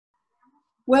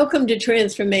Welcome to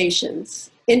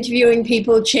Transformations, interviewing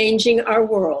people changing our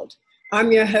world.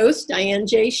 I'm your host, Diane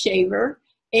J. Shaver,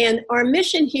 and our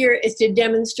mission here is to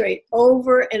demonstrate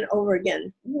over and over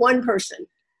again, one person,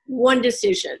 one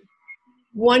decision,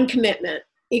 one commitment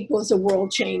equals a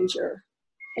world changer.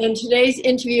 And today's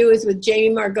interview is with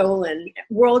Jamie Margolin,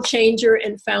 world changer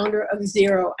and founder of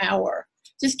Zero Hour.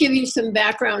 Just give you some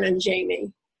background on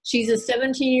Jamie. She's a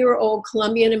 17-year-old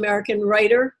Colombian-American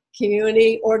writer,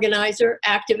 community organizer,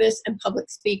 activist, and public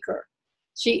speaker.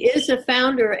 She is the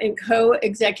founder and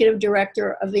co-executive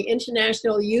director of the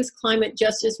international youth climate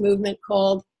justice movement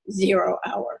called Zero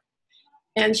Hour.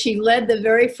 And she led the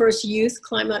very first youth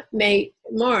climate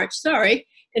march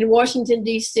in Washington,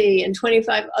 D.C. and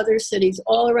 25 other cities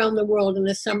all around the world in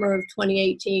the summer of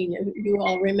 2018. And you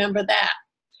all remember that.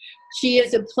 She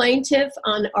is a plaintiff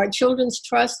on Our Children's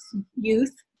Trust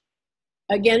Youth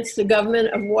against the government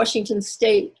of Washington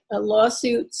State, a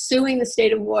lawsuit suing the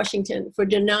state of Washington for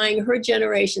denying her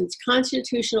generation's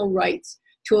constitutional rights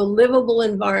to a livable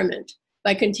environment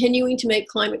by continuing to make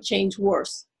climate change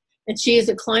worse. And she is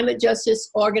a climate justice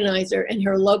organizer in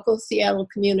her local Seattle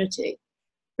community.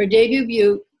 Her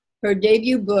debut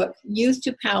book, Youth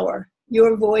to Power,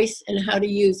 Your Voice and How to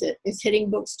Use It, is hitting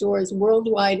bookstores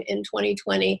worldwide in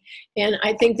 2020. And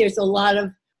I think there's a lot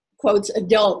of, quotes,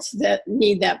 adults that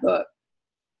need that book.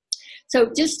 So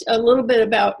just a little bit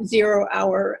about Zero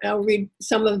Hour. I'll read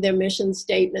some of their mission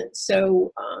statements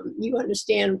so you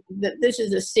understand that this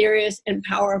is a serious and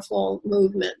powerful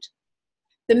movement.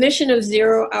 The mission of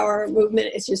Zero Hour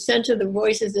movement is to center the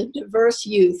voices of diverse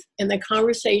youth in the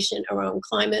conversation around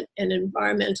climate and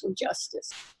environmental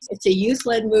justice. It's a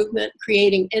youth-led movement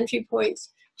creating entry points,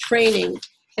 training,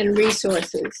 and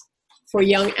resources for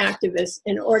young activists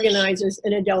and organizers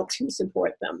and adults who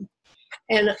support them.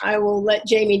 And I will let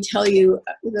Jamie tell you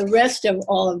the rest of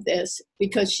all of this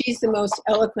because she's the most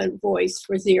eloquent voice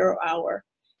for Zero Hour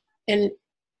and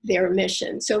their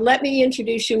mission. So let me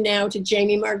introduce you now to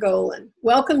Jamie Margolin.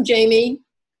 Welcome, Jamie.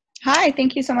 Hi,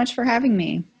 thank you so much for having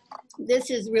me. This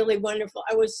is really wonderful.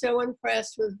 I was so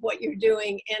impressed with what you're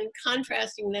doing and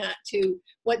contrasting that to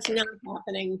what's not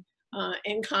happening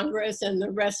in Congress and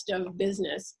the rest of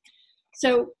business.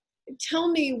 So tell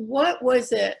me, what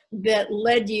was it that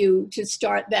led you to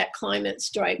start that climate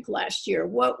strike last year?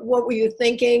 What were you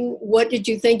thinking? What did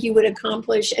you think you would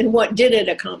accomplish? And what did it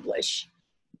accomplish?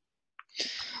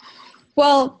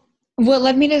 Well, what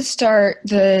led me to start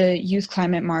the Youth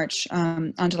Climate March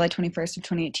on July 21st of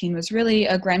 2018 was really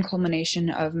a grand culmination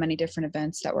of many different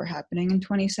events that were happening in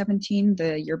 2017,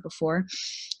 the year before.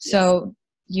 So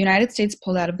the United States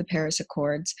pulled out of the Paris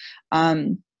Accords.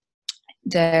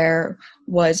 There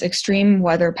was extreme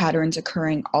weather patterns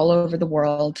occurring all over the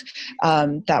world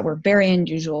that were very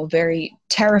unusual, very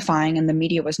terrifying, and the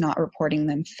media was not reporting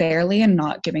them fairly and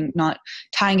not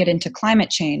tying it into climate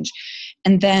change.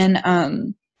 And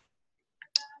then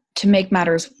to make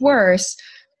matters worse,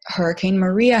 Hurricane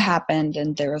Maria happened,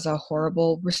 and there was a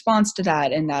horrible response to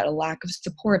that, and that a lack of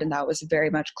support, and that was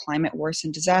very much climate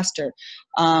worsened disaster.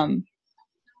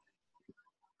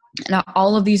 Now,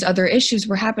 all of these other issues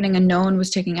were happening and no one was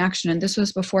taking action. And this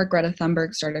was before Greta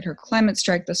Thunberg started her climate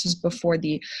strike. This was before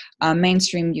the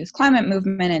mainstream youth climate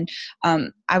movement.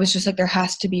 And I was just like, there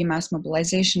has to be mass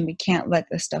mobilization. We can't let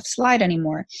this stuff slide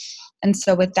anymore. And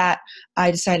so with that,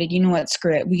 I decided, you know what,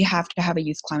 screw it. We have to have a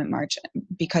youth climate march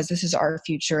because this is our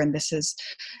future and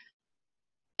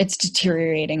it's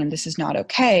deteriorating and this is not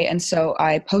okay. And so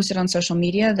I posted on social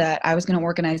media that I was going to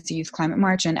organize the Youth Climate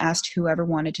March and asked whoever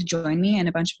wanted to join me, and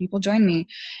a bunch of people joined me.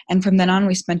 And from then on,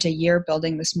 we spent a year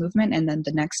building this movement, and then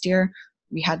the next year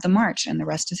we had the march, and the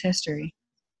rest is history.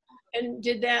 And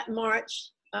did that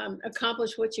march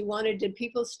accomplish what you wanted? Did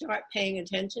people start paying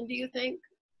attention, do you think?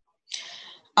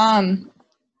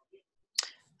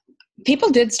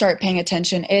 People did start paying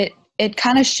attention. It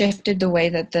kind of shifted the way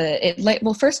that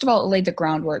first of all, it laid the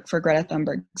groundwork for Greta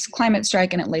Thunberg's climate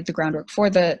strike, and it laid the groundwork for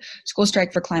the school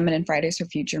strike for climate and Fridays for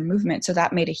Future movement. So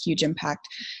that made a huge impact.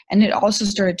 And it also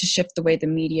started to shift the way the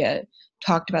media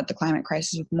talked about the climate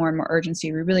crisis with more and more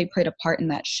urgency. We really played a part in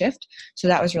that shift. So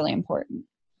that was really important.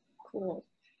 Cool.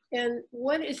 And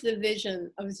what is the vision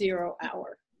of Zero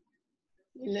Hour?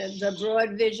 The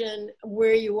broad vision,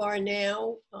 where you are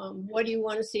now, what do you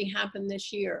want to see happen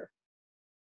this year?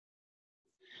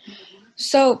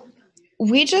 So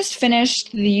we just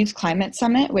finished the Youth Climate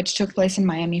Summit, which took place in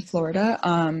Miami, Florida,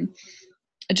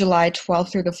 July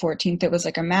 12th through the 14th. It was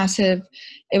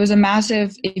a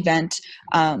massive event.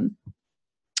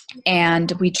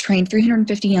 And we trained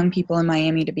 350 young people in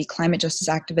Miami to be climate justice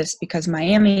activists because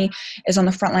Miami is on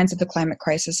the front lines of the climate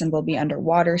crisis and will be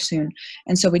underwater soon.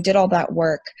 And so we did all that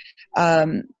work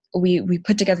we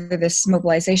put together this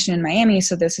mobilization in Miami.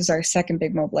 So this is our second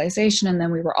big mobilization. And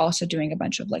then we were also doing a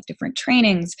bunch of like different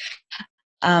trainings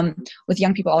with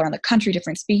young people all around the country,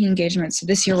 different speaking engagements. So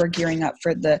this year we're gearing up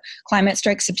for the climate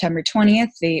strike, September 20th,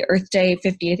 the Earth Day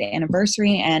 50th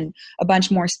anniversary, and a bunch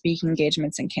more speaking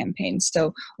engagements and campaigns.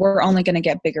 So we're only going to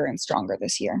get bigger and stronger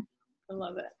this year. I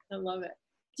love it. I love it.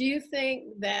 Do you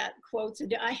think that quotes,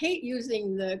 I hate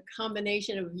using the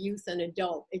combination of youth and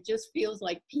adult. It just feels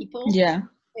like people. Yeah.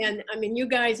 And I mean, you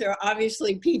guys are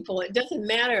obviously people. It doesn't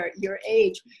matter your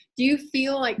age. Do you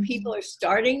feel like people are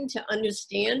starting to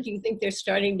understand? Do you think they're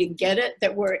starting to get it,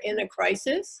 that we're in a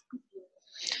crisis?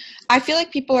 I feel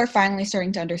like people are finally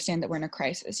starting to understand that we're in a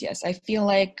crisis. Yes. I feel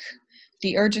like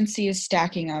the urgency is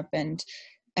stacking up and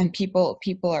people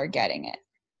are getting it.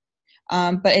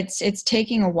 But it's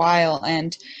taking a while,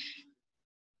 and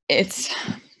it's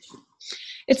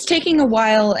taking a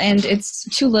while, and it's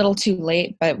too little too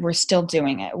late, but we're still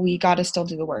doing it. We got to still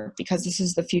do the work because this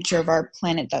is the future of our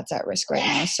planet that's at risk right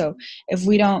now. So if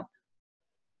we don't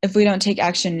take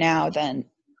action now, then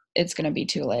it's going to be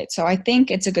too late. So I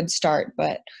think it's a good start,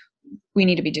 but we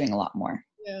need to be doing a lot more.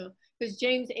 Yeah, because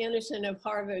James Anderson of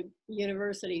Harvard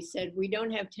University said, we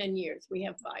don't have 10 years, we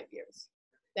have 5 years.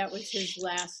 That was his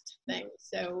last thing.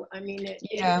 So, I mean, it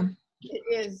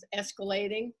is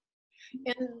escalating.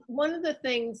 And one of the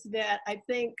things that I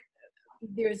think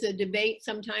there's a debate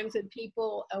sometimes with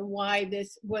people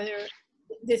whether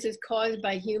this is caused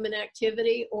by human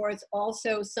activity or it's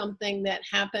also something that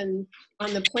happened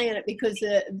on the planet, because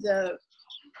the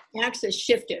axis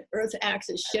shifted, Earth's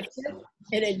axis shifted,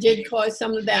 and it did cause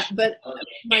some of that. But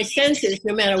my sense is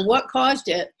no matter what caused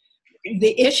it,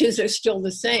 the issues are still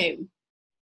the same.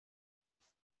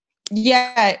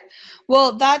 Yeah.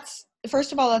 Well,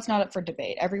 first of all, that's not up for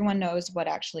debate. Everyone knows what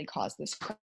actually caused this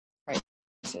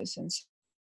crisis. And so,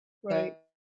 right.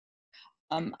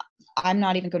 I'm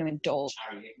not even going to indulge.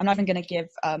 I'm not even going to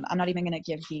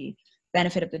give the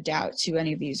benefit of the doubt to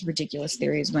any of these ridiculous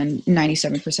theories when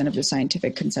 97% of the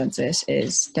scientific consensus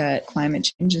is that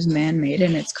climate change is man-made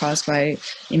and it's caused by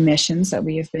emissions that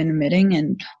we have been emitting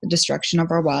and the destruction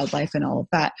of our wildlife and all of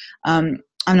that.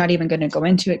 I'm not even going to go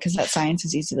into it because that science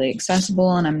is easily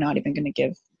accessible, and I'm not even going to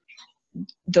give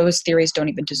those theories don't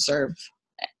even deserve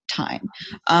time.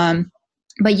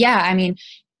 But yeah, I mean,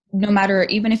 no matter,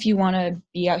 even if you want to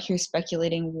be out here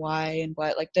speculating why and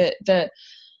what, like the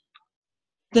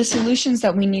solutions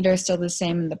that we need are still the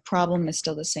same and the problem is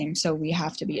still the same. So we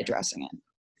have to be addressing it.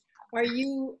 Are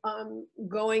you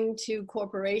going to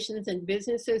corporations and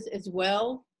businesses as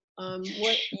well? Yes.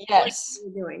 What are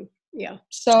you doing? Yeah.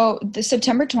 So the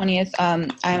September 20th,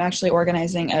 I'm actually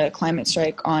organizing a climate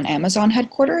strike on Amazon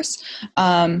headquarters,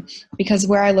 because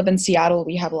where I live in Seattle,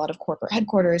 we have a lot of corporate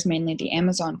headquarters, mainly the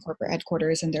Amazon corporate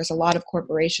headquarters, and there's a lot of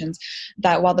corporations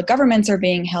that, while the governments are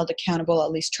being held accountable,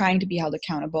 at least trying to be held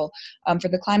accountable, for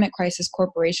the climate crisis,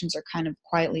 corporations are kind of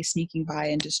quietly sneaking by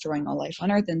and destroying all life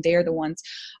on Earth, and they're the ones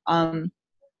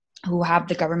who have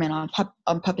the government on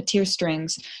puppeteer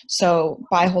strings. So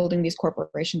by holding these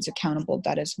corporations accountable,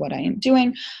 that is what I am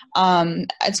doing.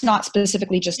 It's not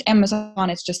specifically just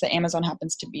Amazon. It's just that Amazon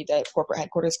happens to be the corporate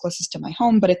headquarters closest to my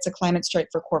home, but it's a climate strike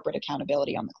for corporate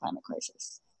accountability on the climate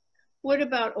crisis. What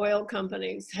about oil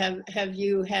companies? Have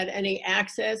you had any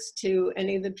access to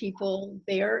any of the people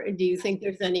there? Do you think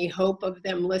there's any hope of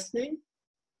them listening?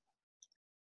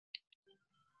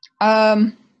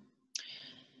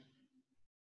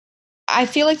 I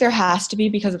feel like there has to be,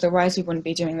 because otherwise we wouldn't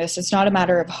be doing this. It's not a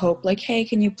matter of hope, like, hey,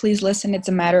 can you please listen? It's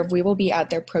a matter of we will be out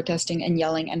there protesting and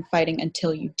yelling and fighting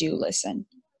until you do listen.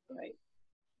 Right.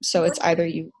 So it's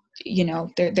either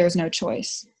there's no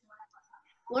choice.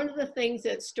 One of the things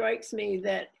that strikes me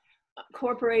that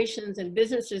corporations and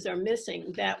businesses are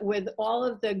missing, that with all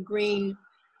of the green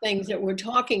things that we're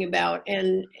talking about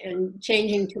and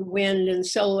changing to wind and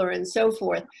solar and so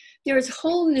forth, there's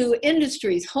whole new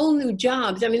industries, whole new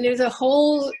jobs. I mean, there's a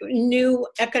whole new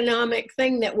economic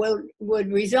thing that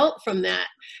would result from that,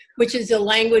 which is a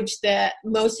language that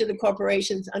most of the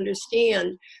corporations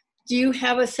understand. Do you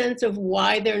have a sense of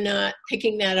why they're not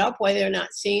picking that up, why they're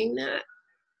not seeing that?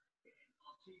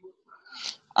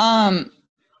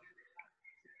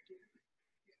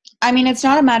 I mean, it's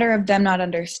not a matter of them not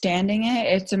understanding it.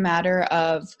 It's a matter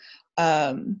of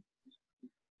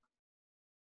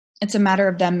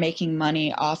them making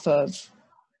money off of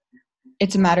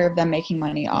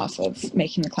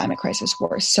making the climate crisis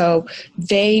worse. So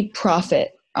they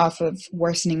profit off of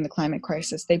worsening the climate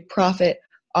crisis. They profit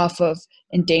off of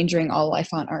endangering all life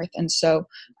on Earth. And so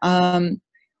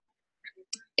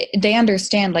they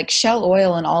understand, like Shell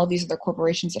Oil and all of these other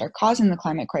corporations that are causing the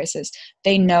climate crisis,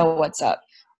 they know what's up.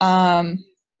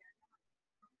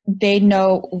 they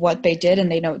know what they did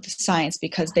and they know the science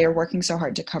because they are working so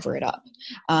hard to cover it up.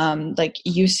 Like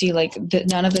you see, like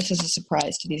none of this is a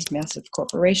surprise to these massive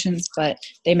corporations, but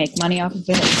they make money off of it,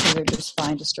 and so they're just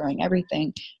fine destroying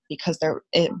everything because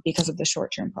because of the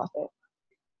short-term profit.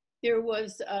 There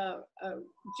was a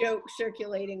joke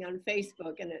circulating on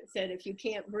Facebook, and it said, "If you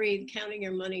can't breathe, counting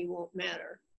your money won't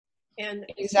matter." And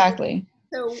exactly.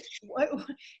 So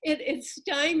it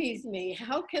stymies me.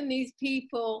 How can these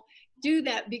people do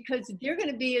that? Because they're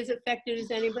going to be as affected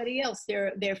as anybody else.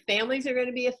 Their families are going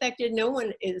to be affected. No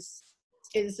one is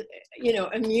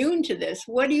immune to this.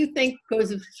 What do you think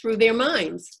goes through their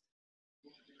minds?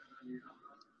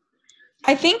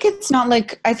 I think it's not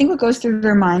like, I think what goes through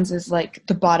their minds is like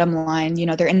the bottom line.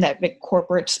 They're in that big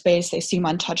corporate space. They seem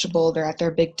untouchable. They're at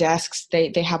their big desks.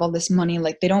 They have all this money.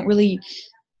 Like they don't really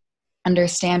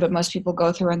understand what most people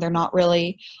go through, and they're not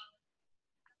really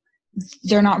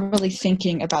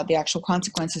thinking about the actual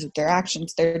consequences of their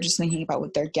actions. They're just thinking about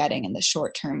what they're getting in the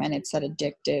short term, and it's that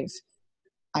addictive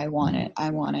I want it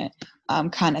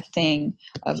kind of thing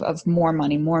of more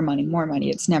money.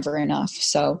 It's never enough.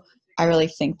 So I really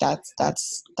think that's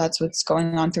what's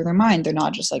going on through their mind. They're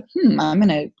not just like, I'm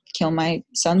gonna kill my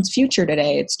son's future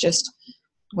today. It's just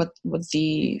what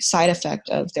the side effect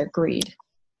of their greed.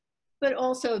 But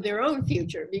also their own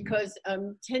future, because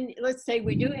let's say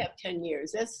we do have 10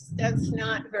 years. That's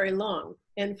not very long.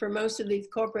 And for most of these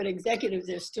corporate executives,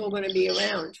 they're still going to be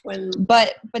around when.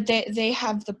 But they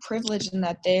have the privilege in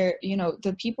that they're,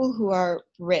 the people who are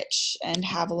rich and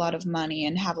have a lot of money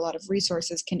and have a lot of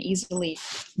resources can easily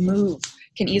go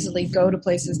to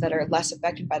places that are less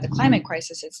affected by the climate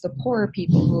crisis. It's the poorer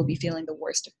people who will be feeling the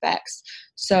worst effects.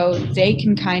 So they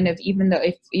can kind of, even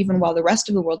while the rest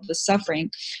of the world is suffering,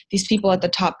 these people at the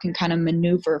top can kind of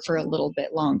maneuver for a little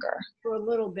bit longer. For a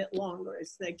little bit longer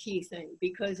is the key thing,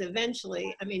 because eventually,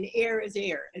 air is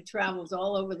air. It travels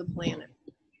all over the planet.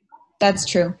 That's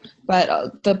true.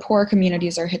 But the poor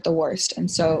communities are hit the worst. And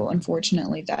so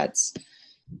unfortunately, that's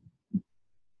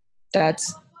the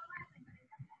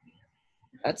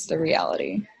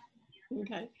reality.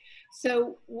 Okay.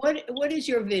 So what is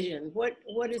your vision? What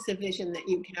is the vision that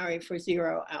you carry for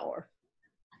 0 Hour?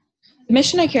 The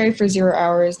mission I carry for 0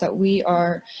 Hour is that we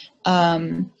are a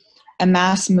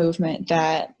mass movement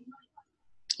that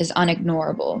is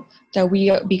unignorable, that we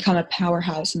become a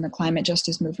powerhouse in the climate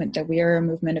justice movement, that we are a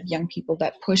movement of young people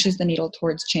that pushes the needle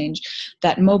towards change,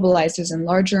 that mobilizes in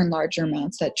larger and larger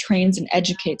amounts, that trains and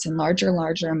educates in larger and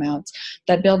larger amounts,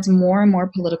 that builds more and more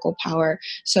political power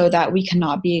so that we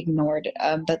cannot be ignored,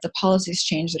 that the policies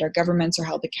change, that our governments are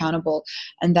held accountable,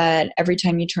 and that every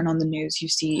time you turn on the news, you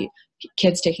see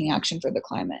kids taking action for the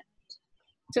climate.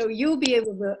 So you'll be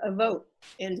able to vote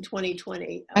in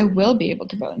 2020. I will be able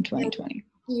to vote in 2020.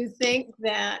 Do you think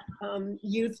that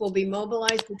youth will be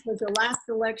mobilized? Because the last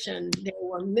election, there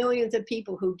were millions of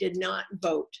people who did not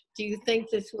vote. Do you think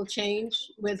this will change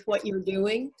with what you're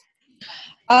doing?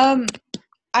 I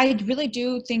really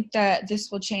do think that this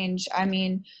will change.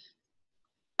 I'm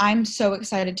so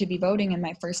excited to be voting in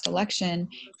my first election,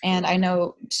 and I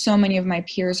know so many of my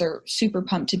peers are super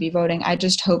pumped to be voting. I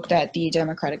just hope that the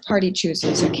Democratic Party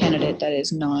chooses a candidate that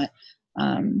is not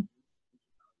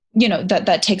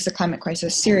that takes the climate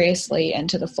crisis seriously and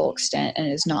to the full extent,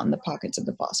 and is not in the pockets of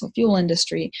the fossil fuel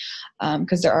industry,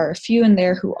 because there are a few in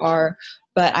there who are.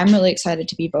 But I'm really excited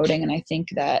to be voting, and I think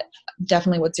that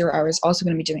definitely what 0 Hour is also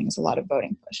going to be doing is a lot of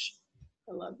voting push.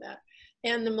 I love that.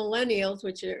 And the millennials,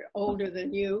 which are older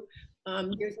than you,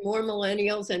 there's more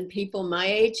millennials and people my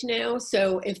age now.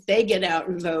 So if they get out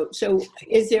and vote, so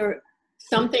is there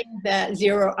something that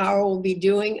 0 Hour will be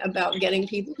doing about getting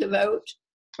people to vote,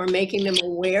 or making them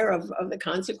aware of the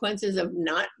consequences of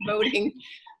not voting?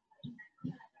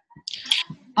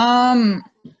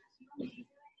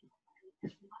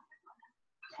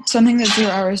 Something that 0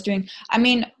 Hour is doing.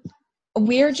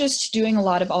 We're just doing a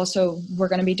lot of, we're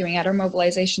going to be doing at our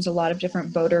mobilizations a lot of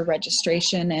different voter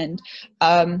registration, and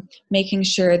making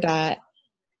sure that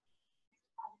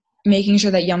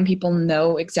young people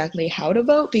know exactly how to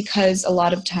vote, because a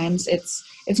lot of times it's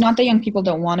not that young people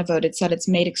don't want to vote, it's that it's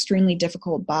made extremely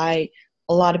difficult by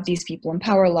a lot of these people in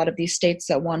power, a lot of these states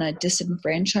that want to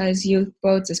disenfranchise youth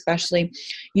votes, especially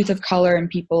youth of color and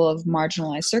people of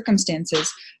marginalized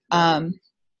circumstances.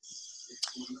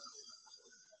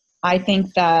 I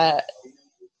think that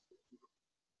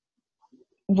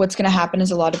what's going to happen is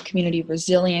a lot of community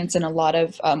resilience and a lot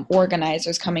of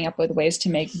organizers coming up with ways to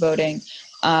make voting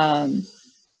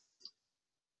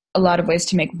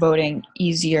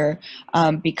easier,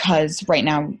 because right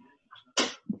now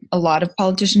a lot of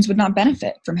politicians would not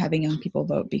benefit from having young people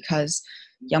vote, because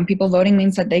young people voting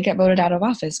means that they get voted out of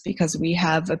office because we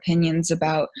have opinions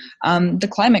about the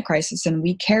climate crisis, and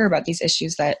we care about these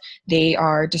issues that they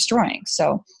are destroying.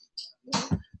 So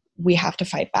we have to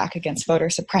fight back against voter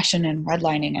suppression and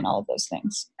redlining and all of those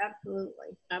things.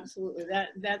 Absolutely, absolutely.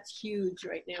 That's huge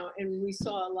right now, and we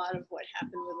saw a lot of what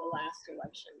happened with the last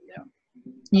election.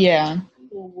 Yeah,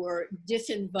 people were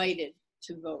disinvited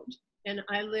to vote, and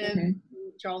I live in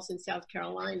Charleston, South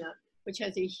Carolina, which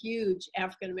has a huge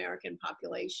African American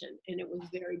population, and it was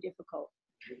very difficult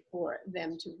for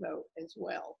them to vote as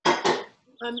well.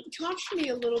 Talk to me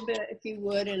a little bit, if you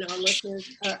would, and our listeners,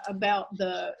 about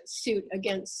the suit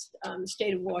against the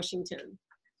state of Washington.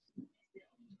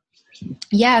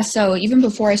 Yeah, so even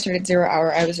before I started Zero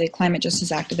Hour, I was a climate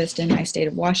justice activist in my state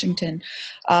of Washington.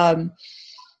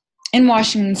 In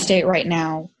Washington state right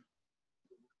now,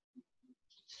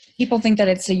 people think that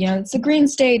it's a green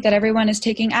state, that everyone is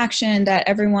taking action, that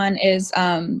everyone is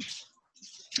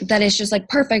that it's just like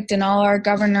perfect, and all our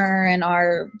governor and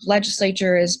our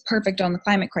legislature is perfect on the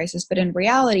climate crisis. But in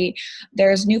reality,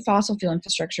 there's new fossil fuel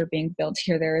infrastructure being built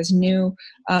here. There is new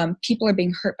people are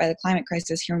being hurt by the climate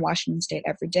crisis here in Washington state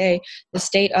every day. The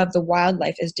state of the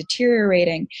wildlife is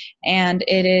deteriorating, and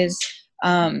it is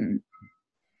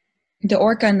the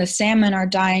orca and the salmon are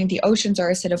dying, the oceans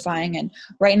are acidifying, and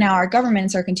right now our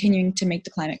governments are continuing to make the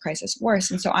climate crisis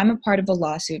worse. And so I'm a part of a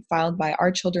lawsuit filed by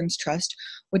Our Children's Trust,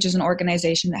 which is an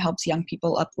organization that helps young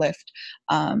people uplift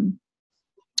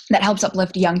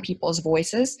young people's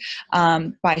voices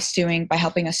by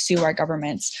helping us sue our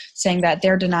governments, saying that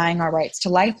they're denying our rights to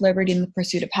life, liberty, and the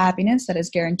pursuit of happiness that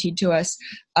is guaranteed to us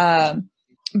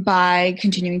by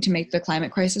continuing to make the climate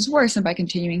crisis worse and by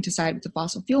continuing to side with the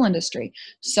fossil fuel industry.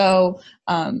 So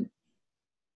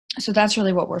that's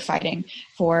really what we're fighting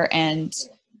for. And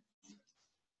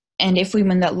if we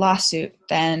win that lawsuit,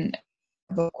 then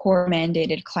a core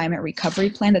mandated climate recovery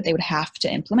plan that they would have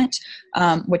to implement,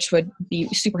 which would be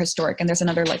super historic. And there's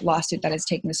another lawsuit that is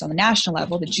taking this on the national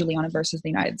level, the Juliana versus the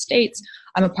United States.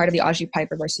 I'm a part of the Audrey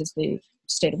Piper versus the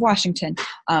state of Washington.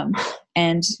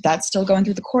 And that's still going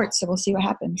through the courts. So we'll see what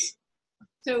happens.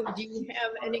 So do you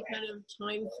have any kind of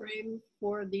time frame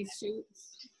for these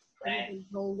suits? Have you been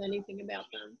told anything about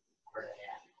them?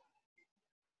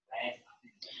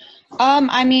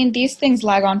 I mean, these things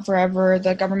lag on forever.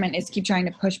 The government is keep trying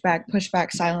to push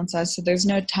back, silence us. So there's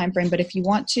no time frame. But if you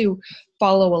want to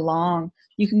follow along,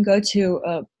 you can go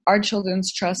to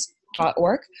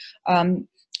ourchildrenstrust.org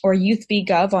or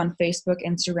YouthVGov on Facebook,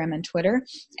 Instagram, and Twitter,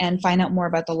 and find out more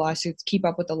about the lawsuits, keep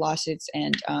up with the lawsuits,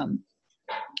 and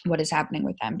what is happening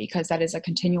with them, because that is a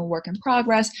continual work in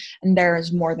progress, and there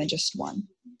is more than just one.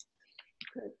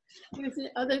 Here's the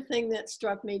other thing that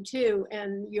struck me too,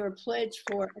 and your pledge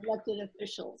for elected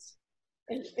officials.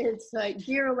 It's like,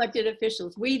 dear elected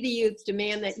officials, we the youth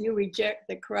demand that you reject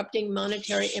the corrupting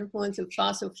monetary influence of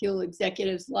fossil fuel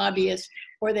executives, lobbyists,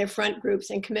 or their front groups,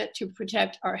 and commit to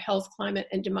protect our health, climate,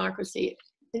 and democracy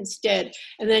instead.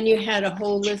 And then you had a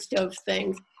whole list of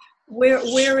things.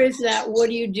 Where is that? What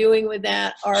are you doing with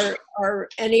that? Are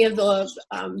any of the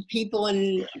people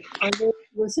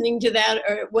listening to that,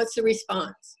 or what's the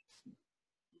response?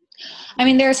 I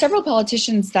mean, there are several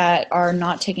politicians that are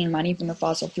not taking money from the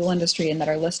fossil fuel industry and that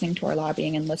are listening to our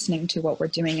lobbying and listening to what we're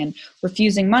doing and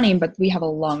refusing money, but we have a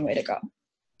long way to go.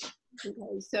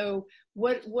 Okay, so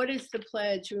what is the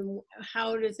pledge, and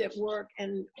how does it work,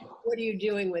 and what are you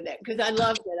doing with it? Because I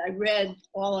loved it. I read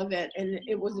all of it, and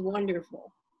it was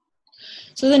wonderful.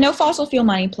 So the No Fossil Fuel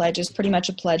Money Pledge is pretty much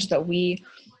a pledge that we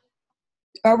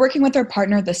are working with our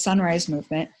partner, the Sunrise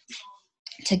Movement,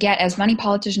 to get as many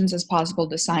politicians as possible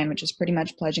to sign, which is pretty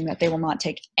much pledging that they will not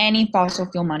take any fossil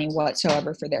fuel money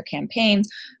whatsoever for their campaigns,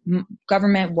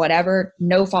 government, whatever,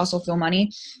 no fossil fuel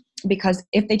money. Because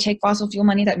if they take fossil fuel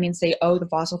money, that means they owe the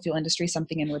fossil fuel industry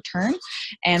something in return.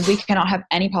 And we cannot have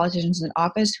any politicians in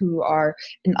office who are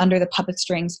under the puppet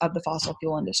strings of the fossil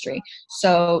fuel industry.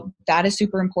 So that is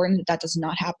super important that does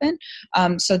not happen.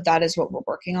 So that is what we're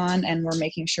working on. And we're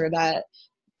making sure that,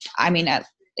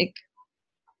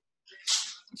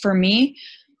 for me,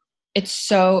 it's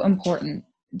so important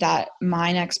that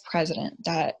my next president,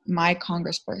 that my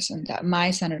congressperson, that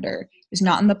my senator is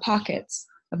not in the pockets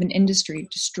of an industry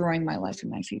destroying my life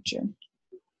and my future.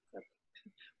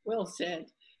 Well said.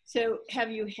 So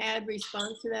have you had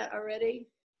response to that already?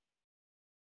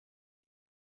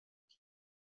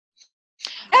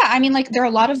 Yeah, I mean, there are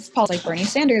a lot of politicians like Bernie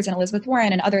Sanders and Elizabeth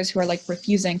Warren and others who are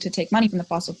refusing to take money from the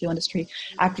fossil fuel industry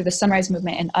after the Sunrise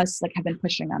Movement, and us have been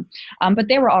pushing them. But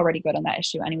they were already good on that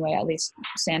issue anyway, at least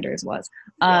Sanders was.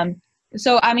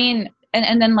 So I mean,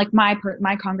 and then my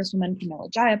congresswoman Camilla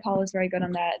Jayapal is very good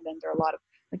on that. And then there are a lot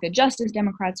of like the Justice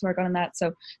Democrats who are going on that.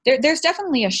 So there's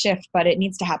definitely a shift, but it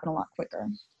needs to happen a lot quicker.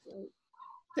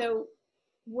 So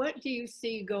what do you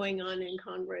see going on in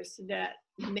Congress that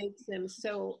makes them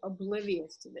so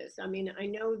oblivious to this? I mean, I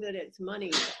know that it's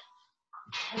money.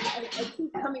 I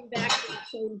keep coming back to the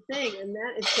same thing, and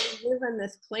that is they live on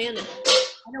this planet.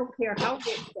 I don't care how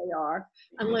rich they are,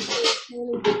 unless they're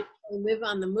planning to live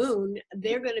on the moon,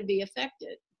 they're going to be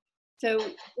affected. So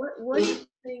what do you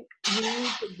think we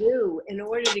need to do in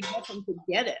order to get them to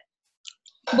get it?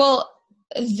 Well,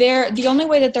 the only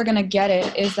way that they're going to get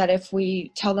it is that if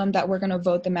we tell them that we're going to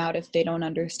vote them out if they don't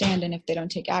understand and if they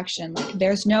don't take action. Like,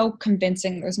 there's no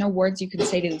convincing, there's no words you can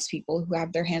say to these people who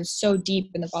have their hands so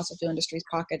deep in the fossil fuel industry's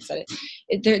pockets that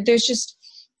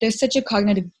there's such a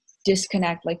cognitive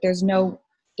disconnect. Like, they're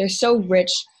so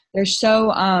rich, they're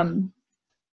so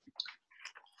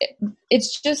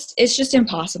it's just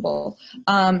impossible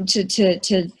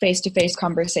to face-to-face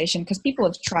conversation, because people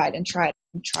have tried and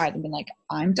been like,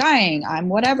 I'm dying, I'm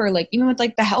whatever. Like, even with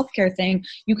like the healthcare thing,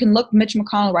 you can look Mitch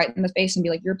McConnell right in the face and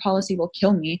be like, your policy will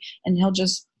kill me, and he'll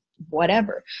just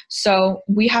whatever. So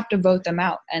we have to vote them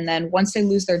out, and then once they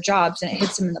lose their jobs and it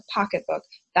hits them in the pocketbook,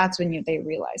 that's when they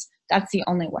realize that's the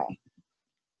only way.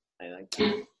 I like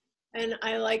that. And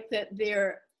I like that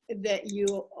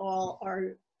you all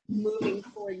are moving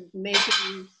toward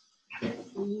making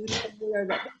youth aware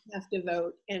that they have to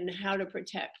vote and how to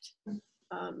protect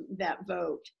that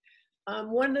vote.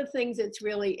 One of the things that's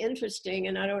really interesting,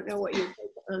 and I don't know what your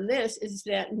take on this, is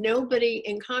that nobody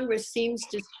in Congress seems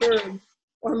disturbed,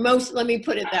 or let me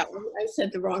put it that way, I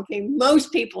said the wrong thing.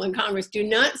 Most people in Congress do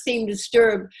not seem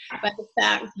disturbed by the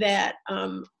fact that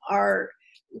our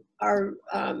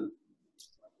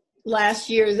last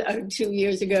year's, 2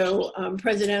 years ago,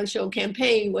 presidential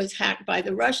campaign was hacked by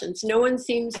the Russians. No one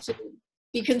seems to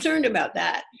be concerned about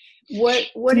that.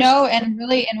 No, and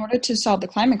really, in order to solve the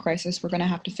climate crisis, we're going to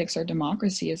have to fix our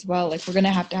democracy as well. Like, we're going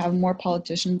to have more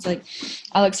politicians like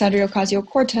Alexandria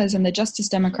Ocasio-Cortez and the Justice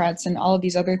Democrats and all of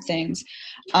these other things.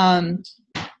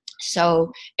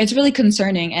 So it's really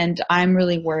concerning, and I'm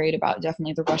really worried about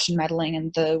definitely the Russian meddling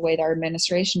and the way that our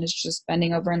administration is just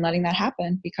bending over and letting that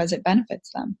happen because it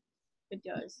benefits them. It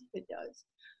does. It does.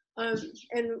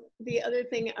 And the other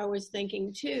thing I was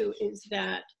thinking too is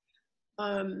that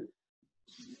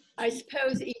I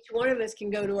suppose each one of us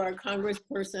can go to our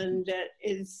congressperson that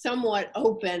is somewhat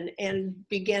open and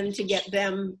begin to get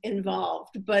them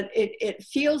involved. But it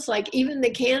feels like even the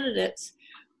candidates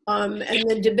and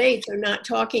the debates are not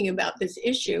talking about this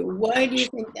issue. Why do you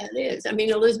think that is? I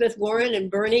mean, Elizabeth Warren and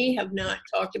Bernie have not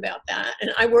talked about that.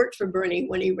 And I worked for Bernie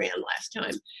when he ran last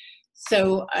time.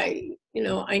 So I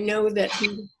know that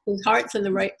his heart's in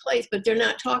the right place, but they're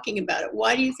not talking about it.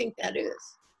 Why do you think that is?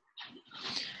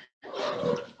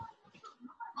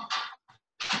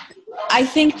 I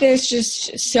think there's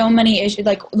just so many issues.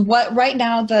 Like, what right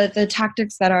now, the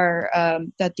tactics that are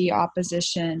that the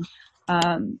opposition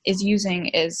is using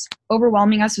is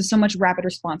overwhelming us with so much rapid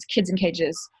response, kids in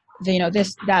cages,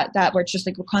 this, that, where it's just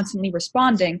like we're constantly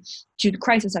responding to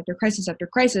crisis after crisis after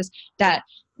crisis, that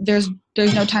there's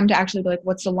no time to actually be like,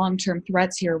 what's the long-term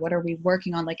threats here? What are we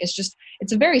working on? Like, it's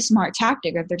a very smart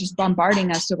tactic if they're just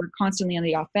bombarding us, so we're constantly on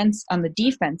the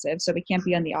defensive, so we can't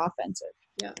be on the offensive.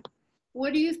 Yeah.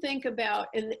 What do you think about,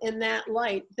 in that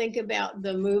light, think about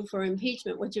the move for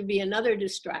impeachment, which would be another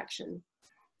distraction?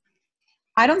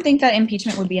 I don't think that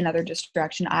impeachment would be another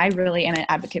distraction. I really am an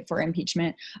advocate for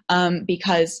impeachment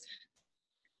because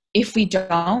if we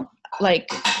don't,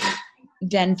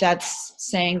 then that's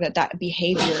saying that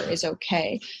behavior is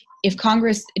okay. If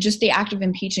Congress, just the act of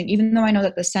impeaching, even though I know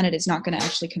that the Senate is not going to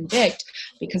actually convict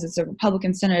because it's a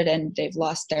Republican Senate and they've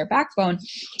lost their backbone,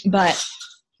 but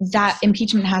that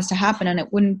impeachment has to happen, and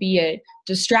it wouldn't be a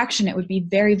distraction. It would be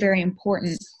very, very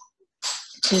important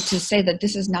to say that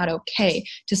this is not okay,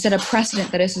 to set a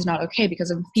precedent that this is not okay, because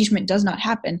if impeachment does not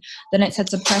happen, then it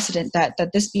sets a precedent that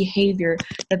this behavior,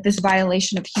 that this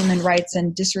violation of human rights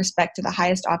and disrespect to the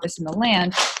highest office in the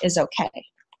land is okay.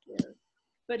 Yeah.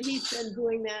 But he's been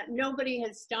doing that. Nobody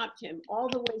has stopped him all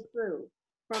the way through,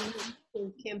 from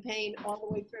his campaign all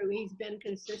the way through. He's been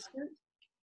consistent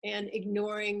and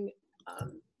ignoring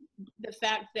the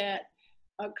fact that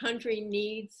a country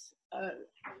needs a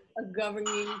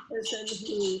governing person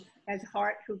who has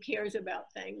heart, who cares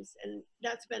about things, and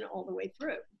that's been all the way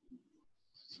through.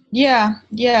 Yeah.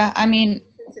 I mean,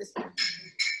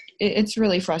 it's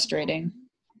really frustrating.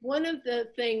 One of the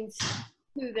things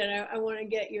too that I want to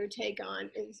get your take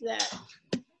on is that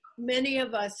many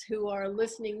of us who are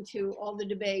listening to all the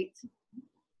debates,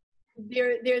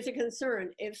 there's a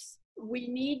concern. If we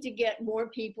need to get more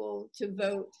people to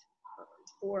vote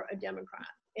for a Democrat,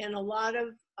 And a lot of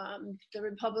the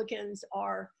Republicans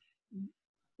are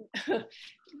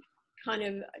kind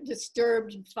of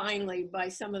disturbed finally by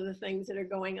some of the things that are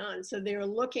going on. So they're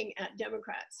looking at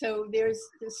Democrats. So there's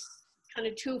this kind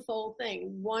of twofold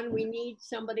thing. One, we need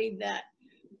somebody that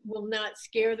will not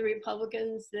scare the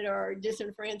Republicans that are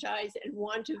disenfranchised and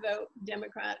want to vote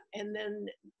Democrat. And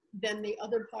then the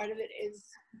other part of it is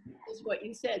what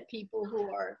you said, people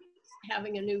who are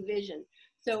having a new vision.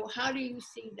 So how do you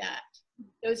see that,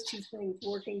 those two things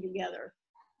working together?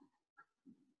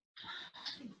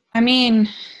 I mean,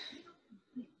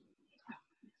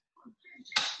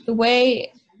 the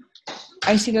way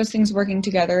I see those things working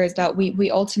together is that we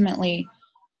ultimately,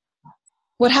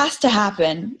 what has to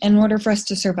happen in order for us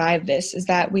to survive this is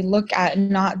that we look at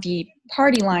not the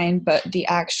party line, but the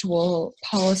actual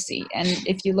policy. And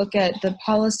if you look at the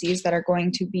policies that are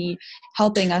going to be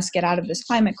helping us get out of this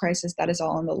climate crisis, that is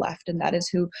all on the left. And that is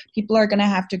who people are going to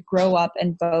have to grow up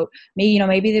and vote.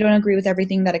 Maybe they don't agree with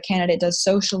everything that a candidate does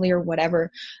socially or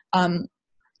whatever,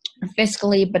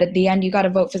 fiscally, but at the end you got to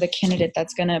vote for the candidate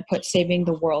that's going to put saving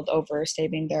the world over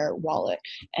saving their wallet.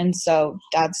 And so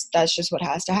that's just what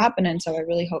has to happen. And so I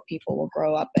really hope people will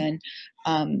grow up and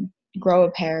grow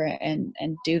a pair and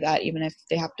do that, even if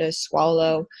they have to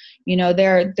swallow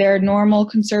their normal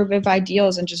conservative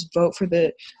ideals and just vote for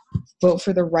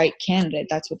the right candidate.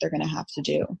 That's what they're going to have to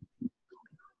do.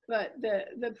 But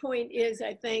the point is,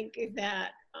 I think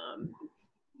that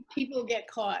people get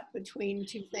caught between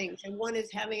two things. And one is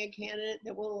having a candidate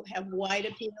that will have wide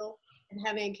appeal and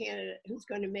having a candidate who's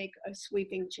going to make a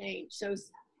sweeping change. So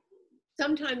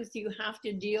sometimes you have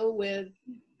to deal with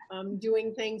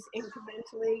doing things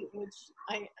incrementally, which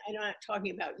I'm not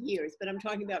talking about years, but I'm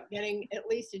talking about getting at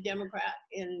least a Democrat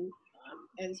in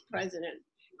as president.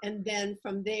 And then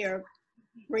from there,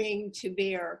 bringing to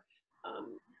bear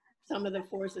some of the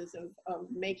forces of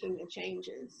making the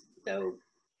changes. So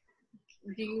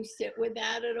do you sit with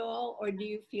that at all, or do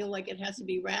you feel like it has to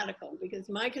be radical? Because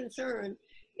my concern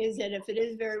is that if it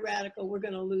is very radical, we're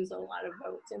going to lose a lot of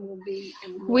votes, and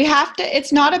we have to.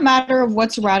 It's not a matter of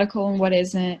what's radical and what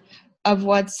isn't, of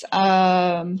what's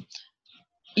of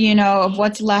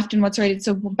what's left and what's right. It's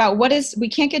about what is. We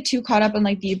can't get too caught up in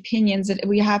like the opinions. That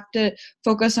we have to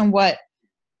focus on what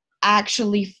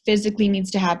actually physically needs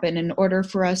to happen in order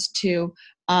for us to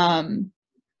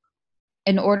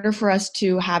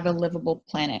have a livable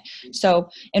planet. So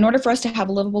in order for us to have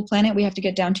a livable planet, we have to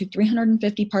get down to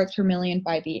 350 parts per million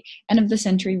by the end of the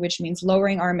century, which means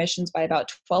lowering our emissions by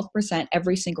about 12%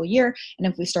 every single year. And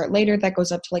if we start later, that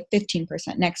goes up to like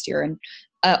 15% next year, and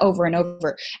over and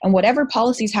over. And whatever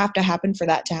policies have to happen for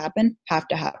that to happen, have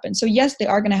to happen. So yes, they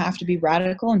are going to have to be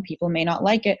radical and people may not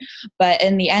like it, but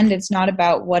in the end, it's not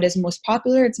about what is most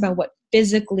popular. It's about what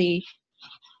physically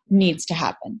needs to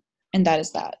happen. And that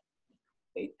is that.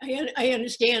 I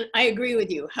understand. I agree with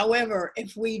you. However,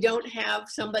 if we don't have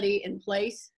somebody in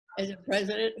place as a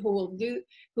president who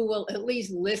will at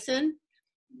least listen,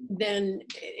 then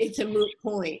it's a moot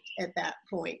point at that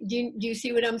point. Do you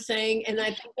see what I'm saying? And I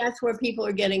think that's where people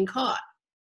are getting caught.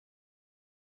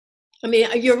 I mean,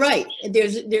 you're right.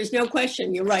 There's no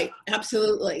question. You're right.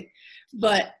 Absolutely.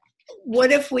 But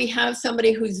what if we have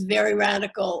somebody who's very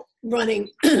radical running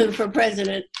for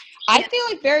president? I feel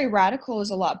like very radical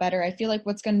is a lot better. I feel like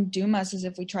what's going to doom us is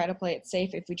if we try to play it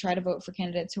safe, if we try to vote for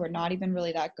candidates who are not even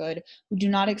really that good, who do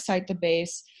not excite the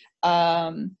base,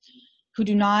 who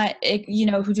do not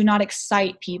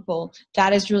excite people.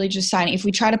 That is really just signing. If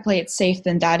we try to play it safe,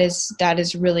 then that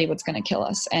is really what's going to kill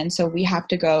us. And so we have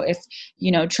to go, if,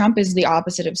 Trump is the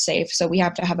opposite of safe. So we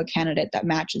have to have a candidate that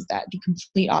matches that, the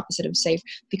complete opposite of safe,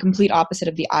 the complete opposite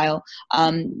of the aisle.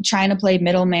 Trying to play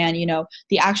middleman,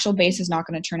 the actual base is not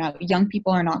going to turn out. Young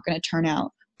people are not going to turn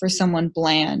out for someone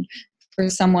bland, for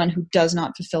someone who does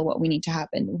not fulfill what we need to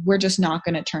happen. We're just not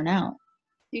going to turn out.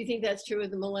 Do you think that's true of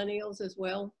the millennials as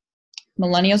well?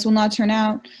 Millennials will not turn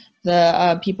out.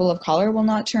 The people of color will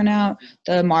not turn out.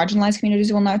 The marginalized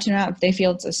communities will not turn out if they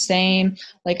feel it's the same.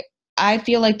 Like, I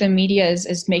feel like the media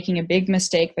is making a big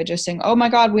mistake by just saying, oh my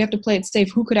God, we have to play it safe.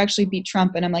 Who could actually beat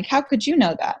Trump? And I'm like, how could you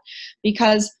know that?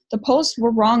 Because the polls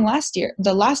were wrong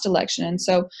the last election. And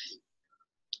so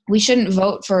we shouldn't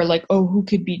vote for like, oh, who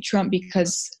could beat Trump?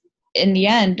 Because in the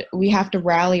end, we have to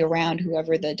rally around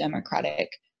whoever the Democratic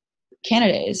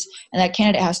candidate is, and that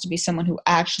candidate has to be someone who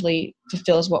actually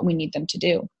fulfills what we need them to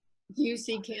do. Do you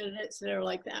see candidates that are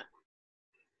like that?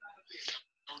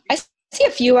 I see a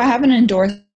few. I haven't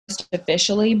endorsed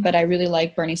officially, but I really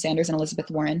like Bernie Sanders and Elizabeth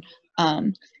Warren.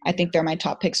 I think they're my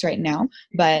top picks right now,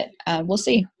 but we'll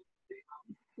see.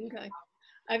 Okay.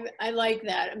 I like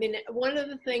that. I mean, one of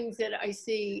the things that I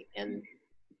see, and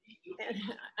and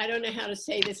I don't know how to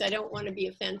say this, I don't want to be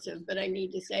offensive, but I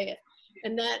need to say it.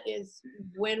 And that is,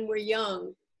 when we're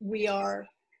young, we are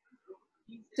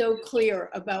so clear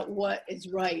about what is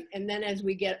right. And then as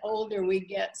we get older, we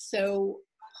get so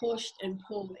pushed and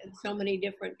pulled in so many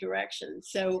different directions.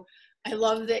 So I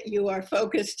love that you are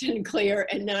focused and clear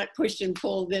and not pushed and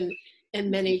pulled in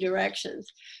many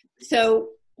directions. So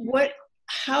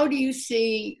how do you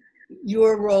see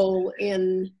your role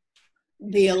in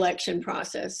the election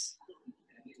process?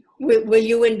 Will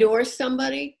you endorse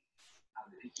somebody?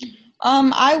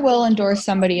 I will endorse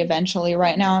somebody eventually.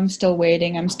 Right now, I'm still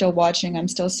waiting. I'm still watching. I'm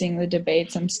still seeing the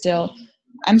debates. I'm still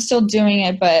doing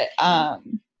it. But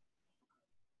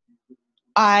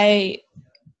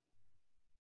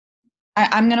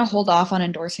I'm going to hold off on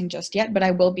endorsing just yet, but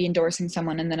I will be endorsing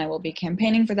someone, and then I will be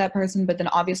campaigning for that person. But then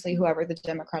obviously whoever the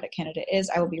Democratic candidate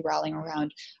is, I will be rallying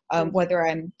around, whether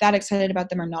I'm that excited about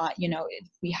them or not.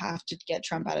 We have to get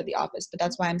Trump out of the office. But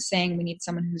that's why I'm saying we need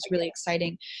someone who's really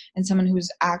exciting and someone who's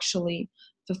actually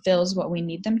fulfills what we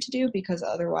need them to do, because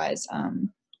otherwise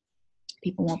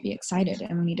people won't be excited.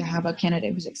 And we need to have a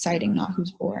candidate who's exciting, not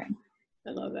who's boring. I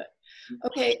love it.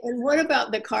 Okay, and what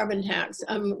about the carbon tax?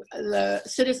 The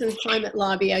Citizens Climate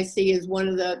Lobby, I see, is one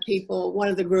of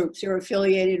the groups you're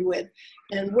affiliated with.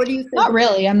 And what do you think? Not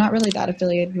really. I'm not really that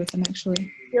affiliated with them,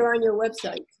 actually. They're on your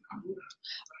website.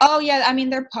 Oh yeah, I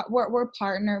mean we're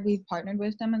partner. We've partnered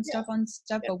with them and stuff on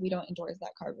stuff, but we don't endorse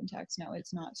that carbon tax. No,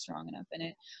 it's not strong enough, and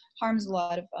it harms a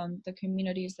lot of the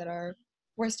communities that are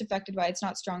worst affected by it. It's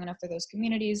not strong enough for those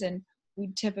communities, and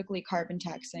typically carbon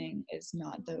taxing is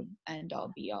not the end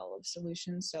all be all of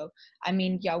solutions. So I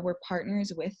mean, yeah, we're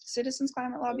partners with Citizens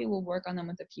Climate Lobby. We'll work on them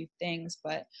with a few things,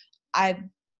 but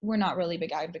we're not really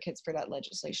big advocates for that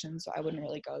legislation, so I wouldn't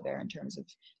really go there in terms of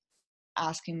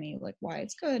asking me like why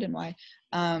it's good and why,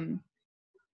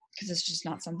 because it's just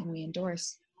not something we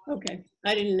endorse. Okay,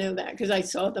 I didn't know that because I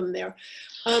saw them there.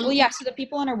 Well, yeah, so the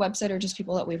people on our website are just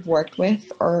people that we've worked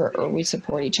with, or we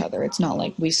support each other. It's not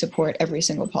like we support every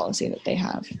single policy that they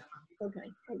have.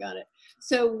 Okay, I got it.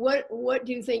 So what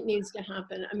do you think needs to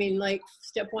happen? I mean, like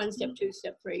step 1, step 2,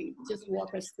 step 3, just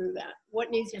walk us through that. What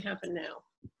needs to happen now?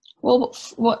 Well,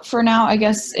 for now, I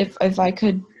guess if I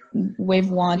could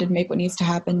wave a wand and make what needs to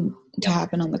happen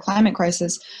on the climate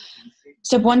crisis,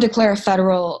 step 1, declare a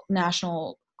federal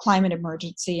national climate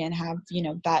emergency and have,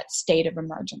 that state of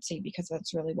emergency, because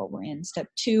that's really what we're in. Step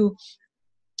 2,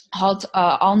 halt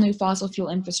all new fossil fuel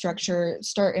infrastructure,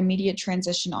 start immediate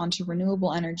transition onto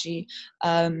renewable energy,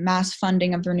 mass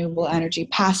funding of renewable energy,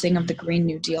 passing of the Green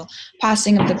New Deal,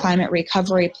 passing of the climate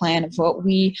recovery plan, of what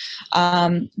we,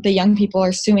 the young people,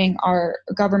 are suing our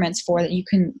governments for. That you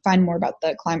can find more about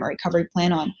the climate recovery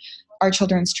plan on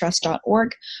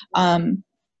ourchildrenstrust.org,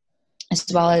 as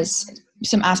well as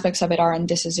some aspects of it are on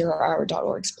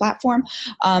thisiszerohour.org's platform.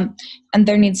 And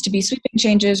there needs to be sweeping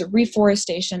changes,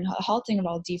 reforestation, halting of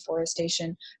all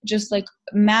deforestation, just like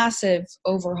massive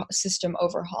system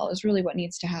overhaul is really what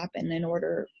needs to happen in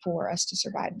order for us to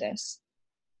survive this.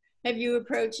 Have you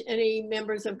approached any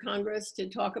members of Congress to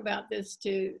talk about this,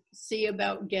 to see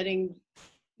about getting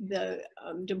the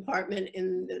department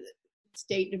in the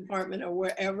State Department or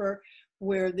wherever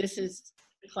where this is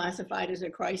classified as a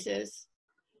crisis?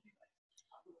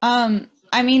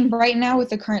 I mean, right now with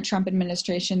the current Trump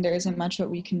administration, there isn't much what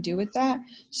we can do with that.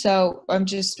 So I'm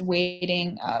just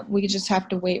waiting. We just have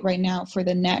to wait right now for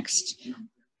the next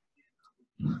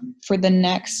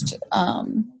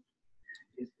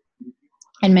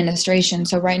administration.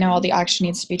 So right now all the action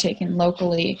needs to be taken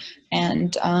locally.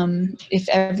 And if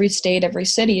every state, every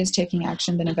city is taking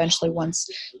action, then eventually once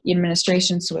the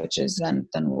administration switches, then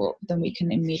we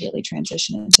can immediately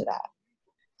transition into that.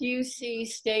 Do you see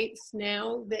states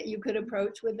now that you could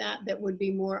approach with that would be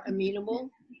more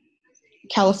amenable?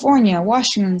 California,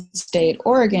 Washington State,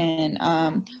 Oregon,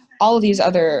 all of these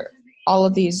other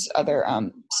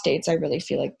states, I really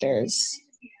feel like there's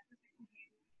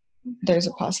a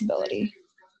possibility.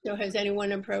 So has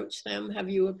anyone approached them?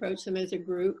 Have you approached them as a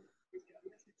group?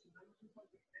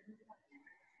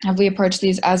 Have we approached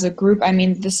these as a group? I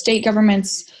mean, the state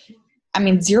governments,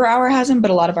 Zero Hour hasn't, but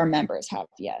a lot of our members have,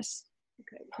 yes.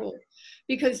 Okay, cool.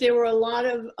 Because there were a lot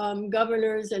of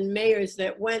governors and mayors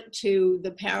that went to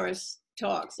the Paris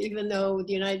talks, even though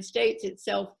the United States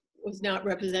itself was not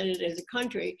represented as a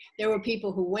country. There were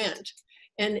people who went.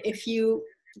 And if you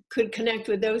could connect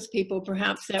with those people,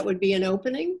 perhaps that would be an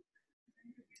opening?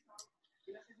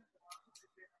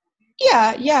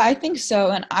 Yeah, I think so.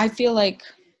 And I feel like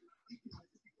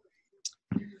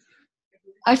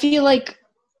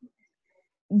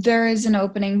there is an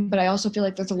opening, but I also feel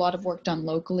like there's a lot of work done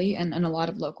locally, and a lot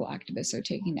of local activists are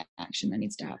taking that action that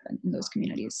needs to happen in those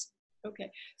communities.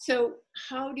 Okay. So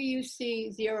how do you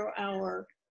see 0 Hour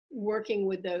working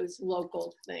with those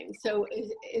local things? So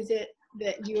is it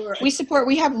that you're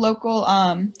we have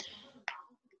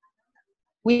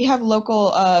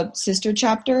local sister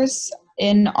chapters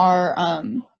in our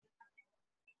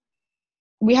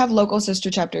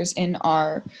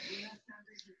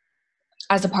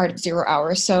as a part of 0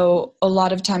 Hour. So a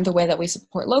lot of time the way that we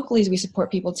support locally is we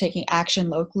support people taking action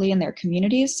locally in their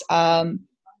communities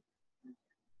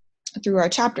through our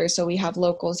chapters. So we have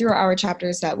local 0 Hour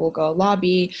chapters that will go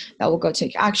lobby, that will go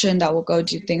take action, that will go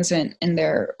do things in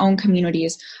their own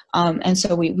communities. And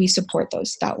so we support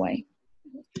those that way.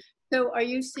 So are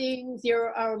you seeing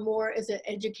 0 Hour more as an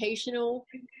educational?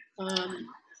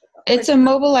 It's a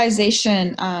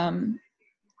mobilization.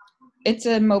 It's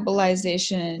a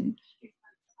mobilization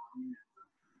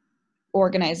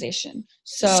organization.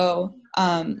 So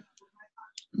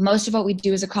most of what we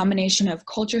do is a combination of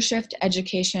culture shift,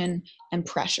 education, and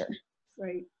pressure.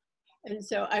 Right. And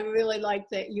so I really like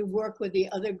that you work with the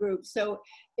other groups. So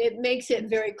it makes it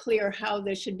very clear how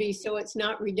this should be. So it's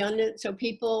not redundant. So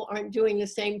people aren't doing the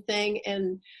same thing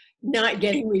and not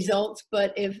getting results.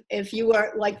 But if you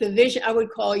are like the vision, I would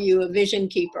call you a vision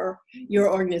keeper,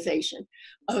 your organization,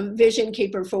 a vision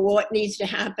keeper for what needs to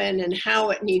happen and how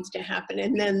it needs to happen.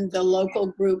 And then the local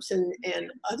groups and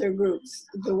other groups,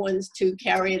 the ones to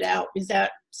carry it out. Does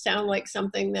that sound like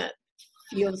something that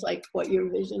feels like what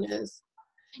your vision is?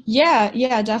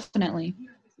 Yeah, definitely.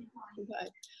 Okay.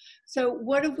 So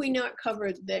what have we not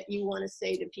covered that you want to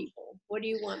say to people? What do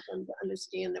you want them to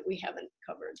understand that we haven't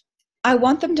covered? I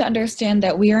want them to understand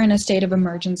that we are in a state of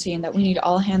emergency and that we need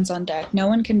all hands on deck. No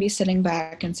one can be sitting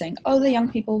back and saying, oh, the young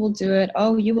people will do it.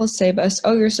 Oh, you will save us.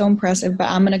 Oh, you're so impressive, but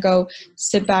I'm going to go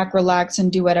sit back, relax,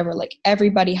 and do whatever. Like,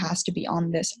 everybody has to be on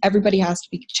this. Everybody has to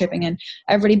be chipping in.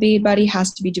 Everybody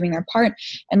has to be doing their part,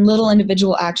 and little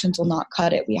individual actions will not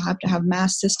cut it. We have to have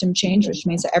mass system change, which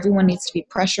means that everyone needs to be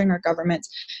pressuring our governments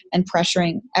and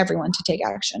pressuring everyone to take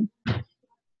action.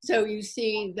 So you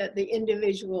see that the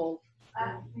individual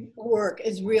work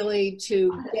is really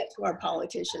to get to our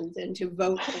politicians and to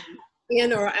vote them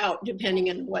in or out, depending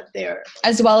on what they're.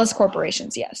 As well as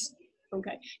corporations, yes.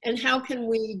 Okay. And how can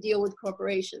we deal with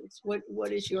corporations?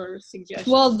 What is your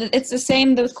suggestion? Well, it's the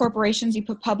same with corporations. You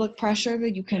put public pressure,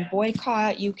 that you can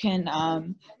boycott, you can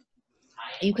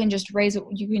just raise it,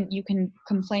 you can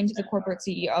complain to the corporate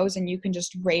CEOs, and you can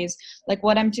just raise, like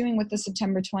what I'm doing with the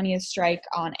September 20th strike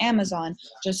on Amazon,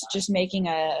 just making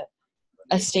a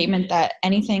statement that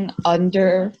anything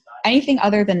other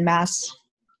than mass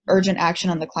urgent action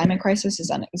on the climate crisis is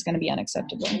going to be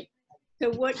unacceptable.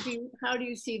 So how do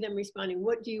you see them responding?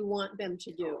 What do you want them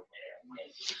to do?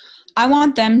 I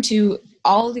want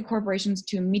all of the corporations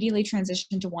to immediately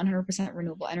transition to 100%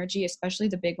 renewable energy, especially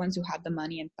the big ones who have the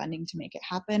money and funding to make it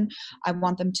happen. I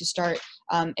want them to start,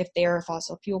 if they are a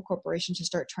fossil fuel corporation, to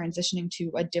start transitioning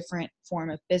to a different form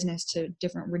of business, to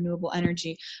different renewable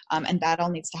energy. And that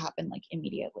all needs to happen like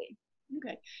immediately.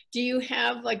 Okay. Do you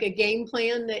have like a game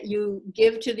plan that you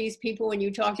give to these people when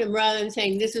you talk to them, rather than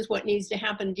saying this is what needs to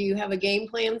happen? Do you have a game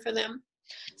plan for them?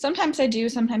 Sometimes I do,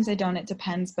 sometimes I don't. It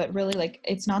depends. But really, like,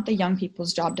 it's not the young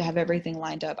people's job to have everything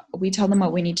lined up. We tell them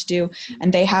what we need to do,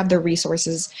 and they have the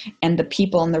resources and the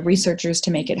people and the researchers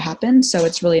to make it happen. So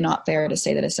it's really not fair to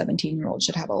say that a 17-year-old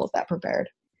should have all of that prepared.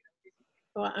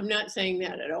 Well, I'm not saying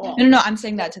that at all. No, I'm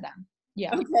saying that to them.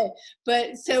 Yeah. Okay.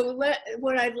 But so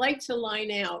what I'd like to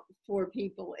line out for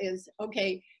people is,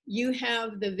 okay, you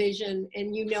have the vision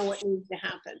and you know what needs to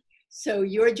happen. So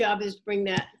your job is to bring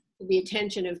that to the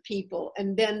attention of people.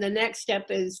 And then the next step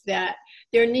is that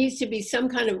there needs to be some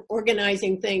kind of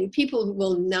organizing thing. People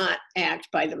will not act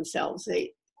by themselves.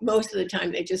 Most of the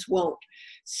time they just won't.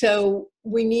 So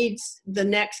we need the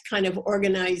next kind of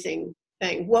organizing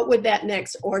thing. What would that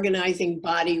next organizing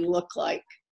body look like?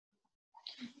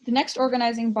 The next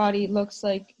organizing body looks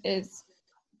like is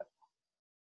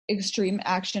extreme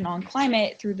action on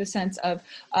climate, through the sense of,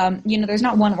 there's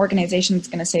not one organization that's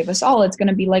going to save us all. It's going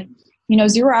to be like,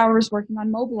 0 Hour is working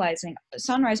on mobilizing.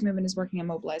 Sunrise Movement is working on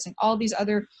mobilizing. All these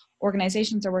other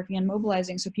organizations are working on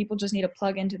mobilizing. So people just need to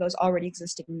plug into those already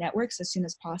existing networks as soon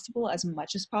as possible, as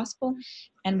much as possible.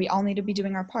 And we all need to be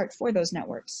doing our part for those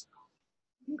networks.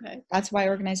 Okay. That's why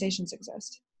organizations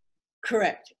exist.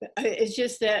 Correct. It's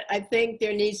just that I think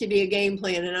there needs to be a game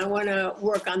plan, and I want to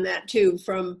work on that too,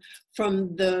 from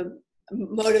the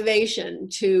motivation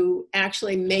to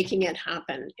actually making it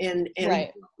happen, and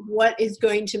right. What is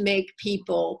going to make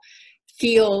people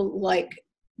feel like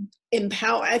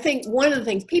empower. I think one of the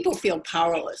things, people feel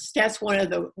powerless. That's one of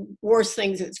the worst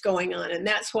things that's going on. And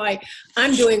that's why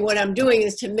I'm doing what I'm doing,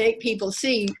 is to make people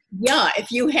see, yeah,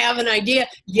 if you have an idea,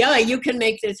 yeah, you can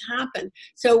make this happen.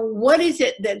 So what is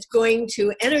it that's going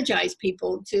to energize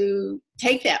people to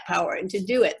take that power and to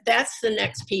do it? That's the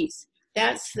next piece.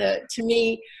 That's for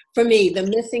me, the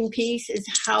missing piece is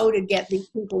how to get these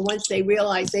people, once they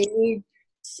realize they need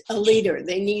a leader,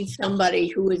 they need somebody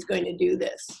who is going to do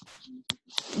this.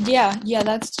 Yeah,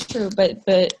 that's true. But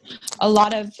a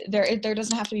lot of there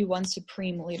doesn't have to be one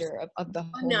supreme leader of the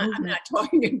whole movement. I'm not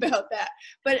talking about that.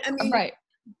 But I mean, right.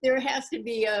 There has to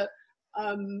be a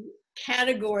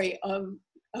category of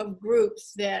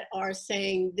groups that are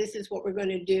saying this is what we're going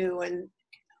to do, and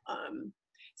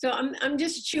so I'm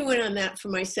just chewing on that for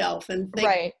myself and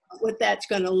thinking what that's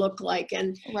going to look like,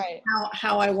 and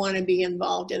how I want to be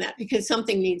involved in that, because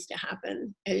something needs to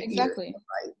happen. Exactly.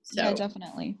 Right. So, yeah,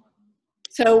 definitely.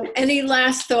 So any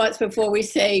last thoughts before we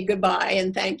say goodbye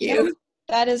and thank you? No,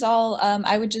 that is all.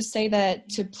 I would just say that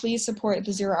to please support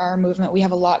the 0 Hour movement. We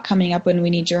have a lot coming up and we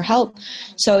need your help.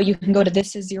 So you can go to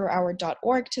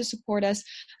thisiszerohour.org to support us.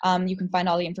 You can find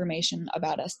all the information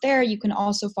about us there. You can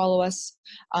also follow us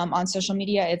on social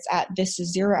media. It's at This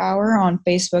Is 0 Hour on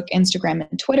Facebook, Instagram,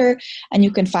 and Twitter. And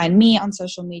you can find me on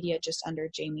social media just under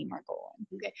Jamie Margolin.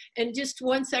 Okay. And just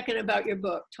 1 second about your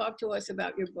book. Talk to us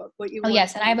about your book. What you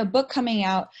yes, and I have a book coming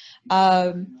out.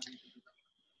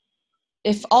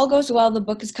 If all goes well, the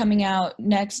book is coming out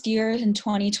next year in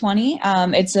 2020.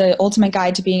 It's an ultimate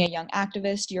guide to being a young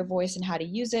activist, your voice and how to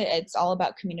use it. It's all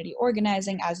about community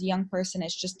organizing. As a young person,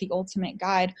 it's just the ultimate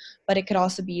guide, but it could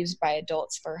also be used by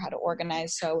adults for how to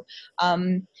organize. So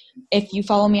if you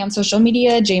follow me on social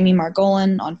media, Jamie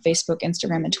Margolin on Facebook,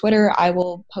 Instagram, and Twitter, I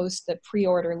will post the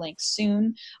pre-order link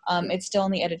soon. It's still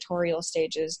in the editorial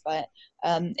stages, but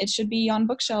it should be on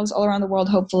bookshelves all around the world,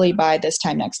 hopefully by this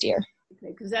time next year.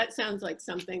 Because that sounds like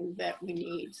something that we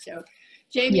need. So,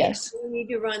 Jamie, yes. We need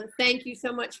to run. Thank you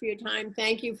so much for your time.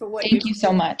 Thank you for what Thank you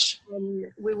so much. And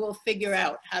we will figure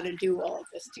out how to do all of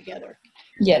this together.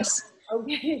 Yes.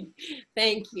 Okay.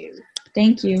 Thank you.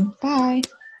 Thank you. Bye.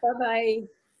 Bye-bye.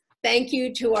 Thank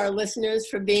you to our listeners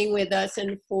for being with us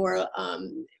and for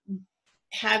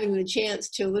having the chance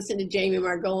to listen to Jamie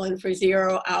Margolin for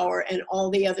 0 Hour and all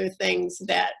the other things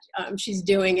that she's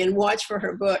doing, and watch for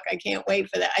her book. I can't wait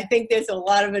for that. I think there's a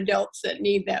lot of adults that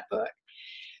need that book.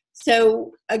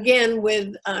 So again,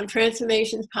 with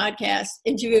Transformations Podcast,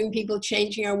 interviewing people,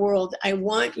 changing our world, I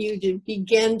want you to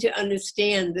begin to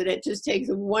understand that it just takes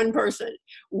one person,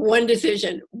 one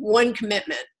decision, one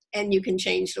commitment, and you can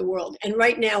change the world. And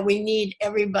right now we need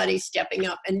everybody stepping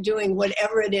up and doing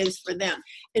whatever it is for them,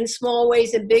 in small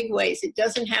ways and big ways. It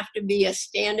doesn't have to be a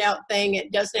standout thing.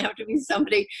 It doesn't have to be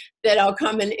somebody that I'll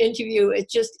come and interview.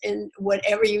 It's just in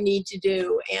whatever you need to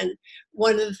do. And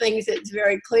one of the things that's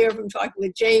very clear from talking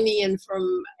with Jamie and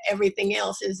from everything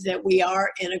else is that we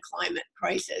are in a climate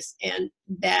crisis, and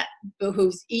that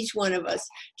behooves each one of us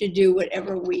to do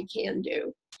whatever we can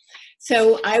do.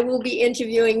 So I will be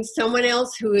interviewing someone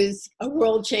else who is a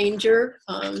world changer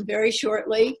very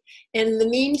shortly. And in the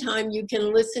meantime, you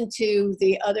can listen to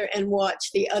the other and watch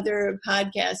the other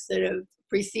podcasts that have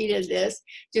preceded this.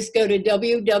 Just go to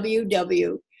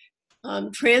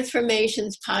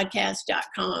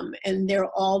www.transformationspodcast.com, and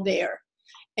they're all there.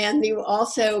 And you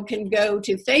also can go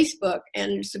to Facebook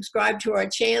and subscribe to our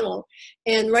channel.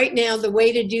 And right now, the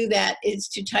way to do that is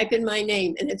to type in my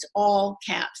name, and it's all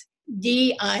caps.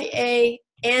 DIANNE,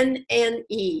 and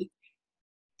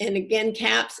again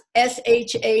caps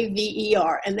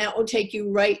SHAVER, and that will take you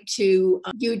right to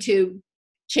YouTube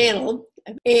channel,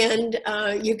 and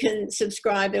you can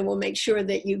subscribe, and we'll make sure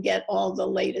that you get all the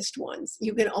latest ones.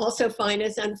 You can also find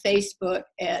us on Facebook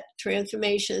at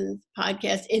Transformations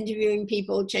Podcast, interviewing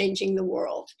people, changing the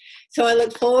world. So I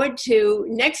look forward to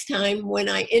next time when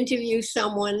I interview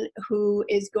someone who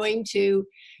is going to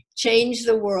change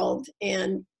the world,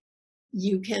 and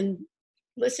you can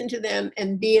listen to them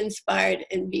and be inspired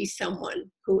and be someone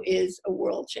who is a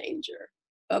world changer.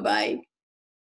 Bye-bye.